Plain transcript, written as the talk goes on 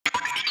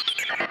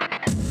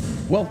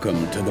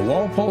Welcome to the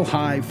Walpole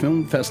High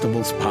Film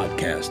Festival's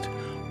podcast,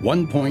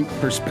 One Point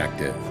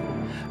Perspective,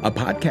 a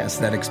podcast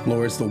that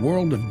explores the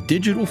world of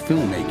digital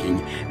filmmaking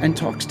and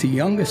talks to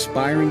young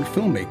aspiring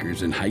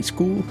filmmakers in high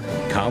school,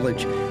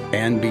 college,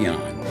 and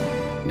beyond.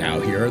 Now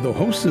here are the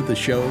hosts of the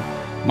show,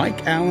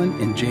 Mike Allen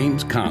and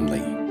James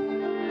Conley.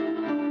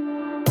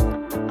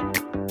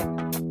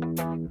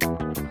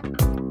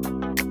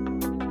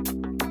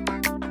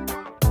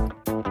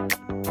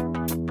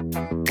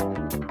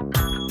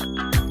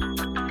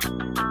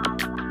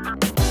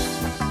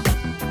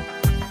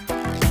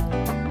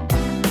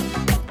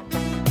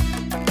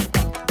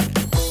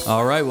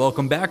 All right,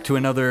 welcome back to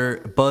another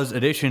Buzz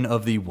edition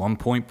of the One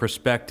Point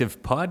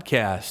Perspective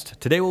podcast.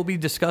 Today we'll be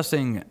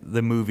discussing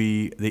the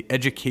movie The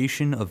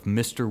Education of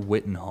Mr.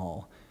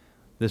 Whittenhall.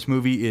 This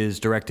movie is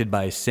directed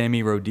by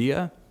Sami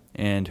Rodia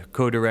and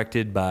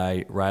co-directed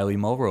by Riley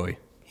Mulroy.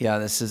 Yeah,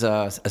 this is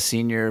a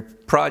senior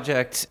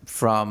project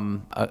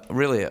from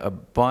really a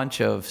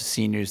bunch of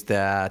seniors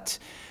that,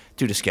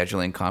 due to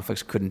scheduling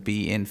conflicts, couldn't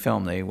be in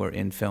film. They were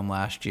in film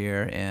last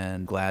year,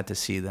 and glad to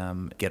see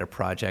them get a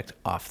project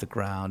off the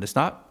ground. It's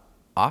not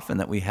often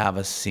that we have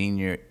a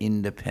senior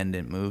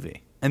independent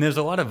movie. And there's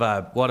a lot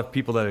of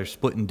people that are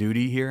splitting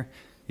duty here.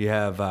 You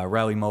have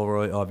Riley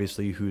Mulroy,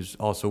 obviously, who's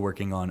also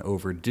working on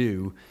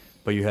Overdue,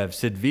 but you have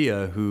Sid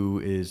Villa,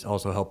 who is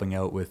also helping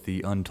out with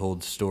the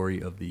untold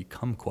story of the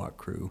Kumquat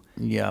crew.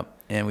 Yep,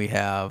 and we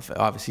have,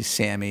 obviously,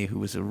 Sami, who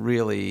was a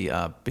really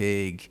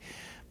big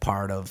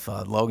part of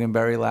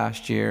Loganberry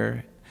last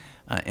year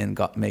in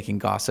making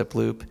Gossip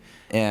Loop.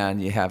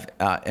 And you have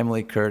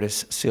Emily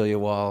Curtis, Celia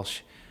Walsh,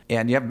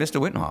 and you have Mr.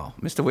 Whittenhall.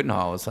 Mr.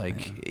 Whittenhall was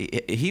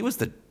like, he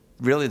was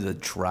really the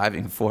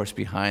driving force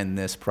behind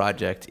this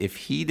project. If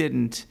he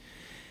didn't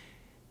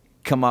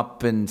come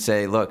up and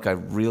say, look, I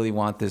really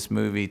want this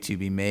movie to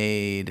be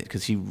made,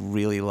 because he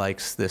really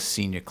likes this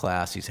senior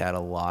class. He's had a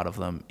lot of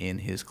them in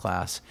his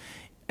class.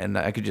 And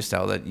I could just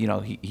tell that,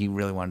 he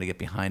really wanted to get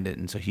behind it.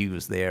 And so he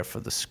was there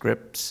for the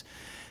scripts,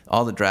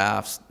 all the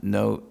drafts,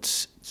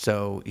 notes.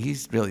 So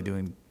he's really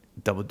doing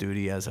double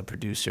duty as a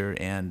producer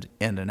and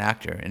an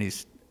actor. And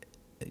he's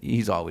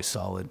always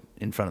solid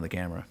in front of the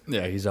camera.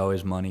 Yeah, he's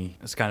always money.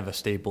 It's kind of a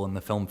staple in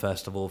the film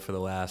festival for the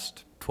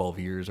last 12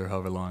 years or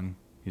however long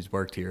he's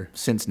worked here.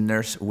 Since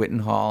Nurse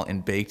Whittenhall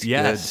and Baked Goods.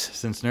 Yes,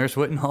 since Nurse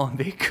Whittenhall and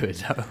Baked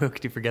Goods. How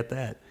could you forget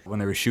that? When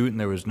they were shooting,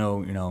 there was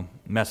no,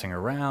 messing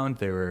around.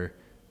 They were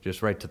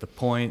just right to the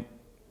point,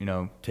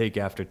 take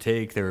after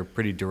take. They were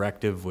pretty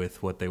directive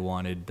with what they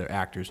wanted their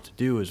actors to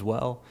do as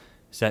well.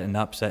 Setting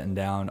up, setting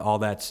down, all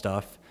that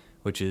stuff,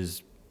 which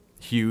is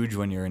huge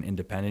when you're an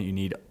independent. You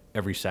need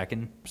every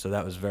second. So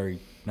that was very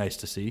nice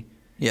to see.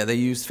 Yeah, they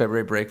used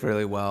February break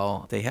really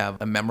well. They have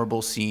a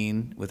memorable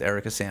scene with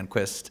Erica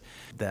Sandquist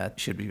that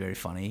should be very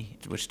funny,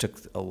 which took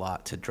a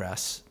lot to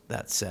dress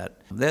that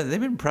set. They've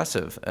been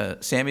impressive.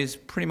 Sami's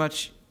pretty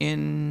much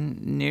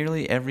in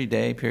nearly every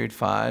day, period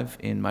 5,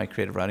 in my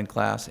creative writing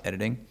class,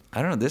 editing.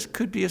 I don't know, this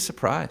could be a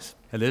surprise.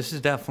 And this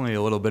is definitely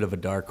a little bit of a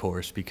dark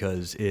horse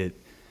because it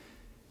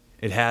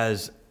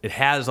has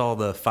all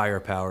the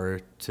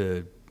firepower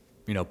to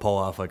pull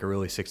off like a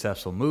really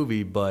successful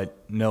movie,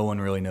 but no one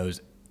really knows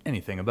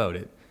anything about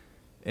it.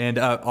 And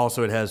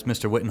also it has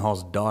Mr.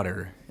 Whittenhall's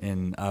daughter,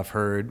 and I've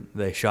heard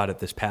they shot it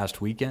this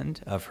past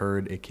weekend. I've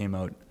heard it came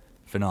out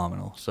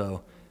phenomenal,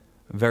 so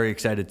I'm very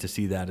excited to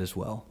see that as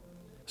well.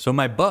 So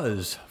my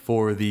buzz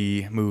for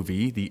the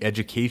movie, The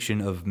Education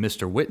of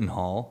Mr.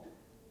 Whittenhall,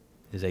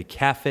 is a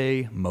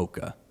cafe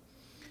mocha.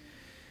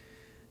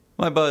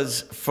 My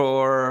buzz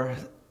for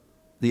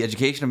The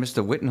Education of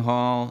Mr.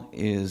 Whittenhall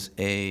is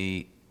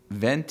a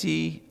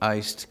venti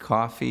iced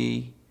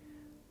coffee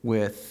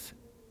with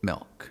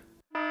milk.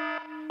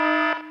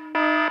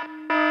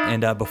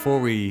 And before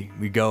we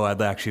go,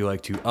 I'd actually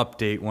like to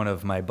update one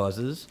of my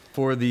buzzes.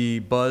 For the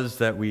buzz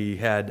that we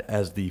had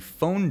as the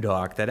phone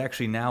doc, that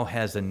actually now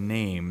has a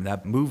name.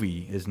 That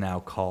movie is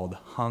now called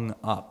Hung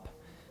Up.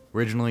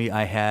 Originally,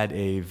 I had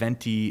a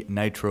venti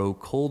nitro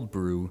cold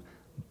brew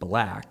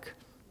black.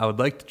 I would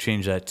like to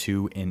change that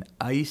to an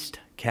iced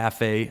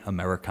cafe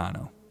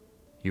Americano.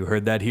 You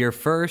heard that here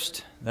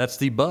first. That's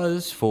the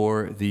buzz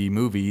for the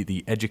movie,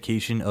 The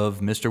Education of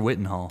Mr.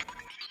 Whittenhall.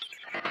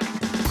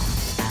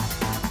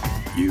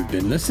 You've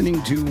been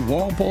listening to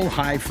Walpole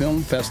High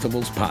Film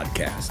Festival's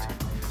podcast,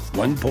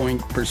 One Point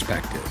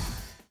Perspective.